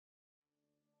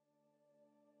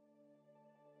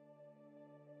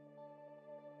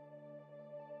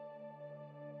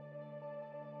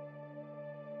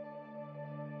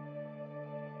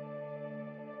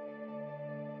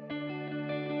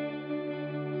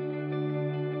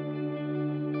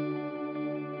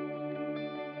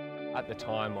At the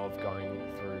time of going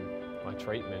through my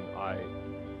treatment, I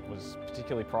was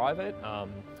particularly private.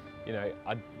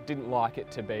 I didn't like it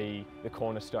to be the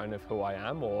cornerstone of who I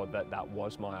am, or that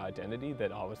was my identity,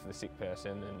 that I was the sick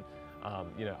person. And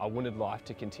I wanted life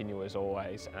to continue as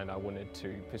always, and I wanted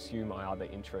to pursue my other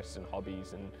interests and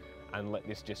hobbies and let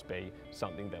this just be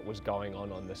something that was going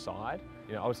on the side.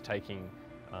 I was taking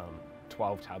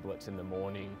 12 tablets in the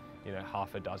morning,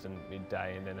 half a dozen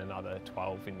midday, and then another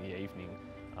 12 in the evening.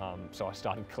 So I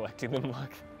started collecting them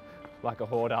like a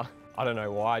hoarder. I don't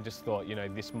know why, I just thought,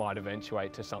 this might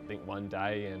eventuate to something one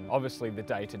day. And obviously the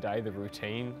day-to-day, the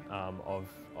routine of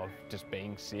just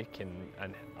being sick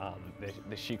and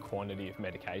the sheer quantity of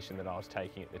medication that I was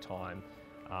taking at the time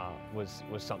was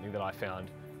something that I found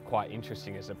quite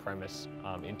interesting as a premise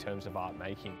in terms of art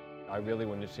making. I really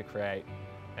wanted to create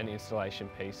an installation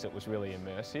piece that was really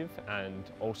immersive and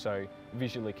also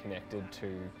visually connected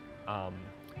to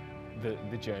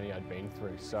the journey I'd been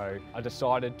through. So I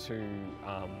decided to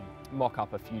mock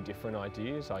up a few different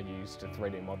ideas. I used a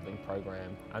 3D modelling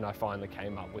program, and I finally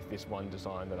came up with this one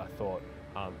design that I thought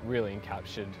really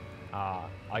encaptured,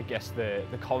 I guess, the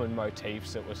common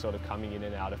motifs that were sort of coming in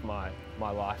and out of my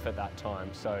life at that time.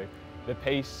 So the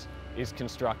piece is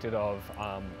constructed of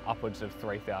upwards of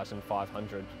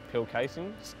 3,500 pill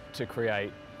casings to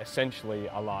create essentially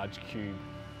a large cube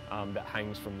that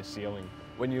hangs from the ceiling.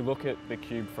 When you look at the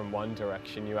cube from one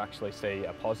direction, you actually see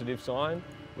a positive sign,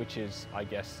 which is, I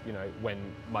guess, when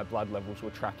my blood levels were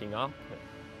tracking up.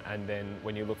 And then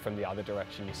when you look from the other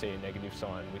direction, you see a negative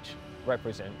sign, which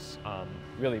represents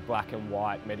really black and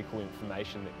white medical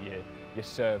information that you're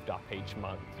served up each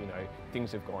month.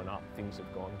 Things have gone up, things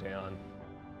have gone down.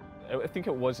 I think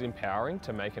it was empowering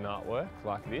to make an artwork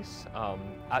like this.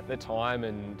 At the time,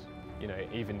 and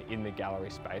even in the gallery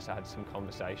space, I had some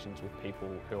conversations with people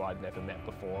who I'd never met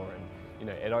before, and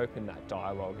it opened that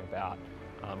dialogue about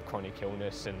chronic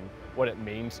illness and what it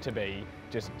means to be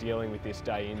just dealing with this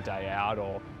day in, day out,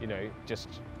 or just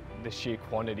the sheer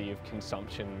quantity of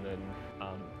consumption,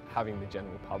 and having the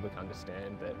general public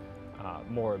understand that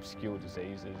more obscure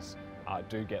diseases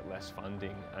do get less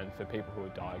funding, and for people who are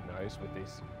diagnosed with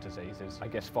these diseases, I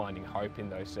guess finding hope in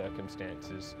those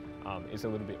circumstances is a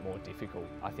little bit more difficult.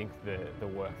 I think the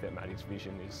work that Maddie's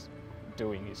Vision is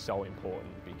doing is so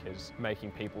important, because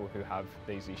making people who have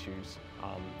these issues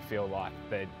feel like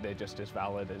they're just as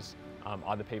valid as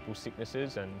other people's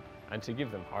sicknesses, and to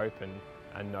give them hope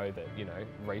and know that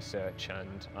research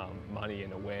and money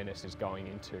and awareness is going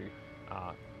into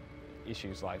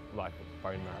issues like bone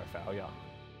marrow failure.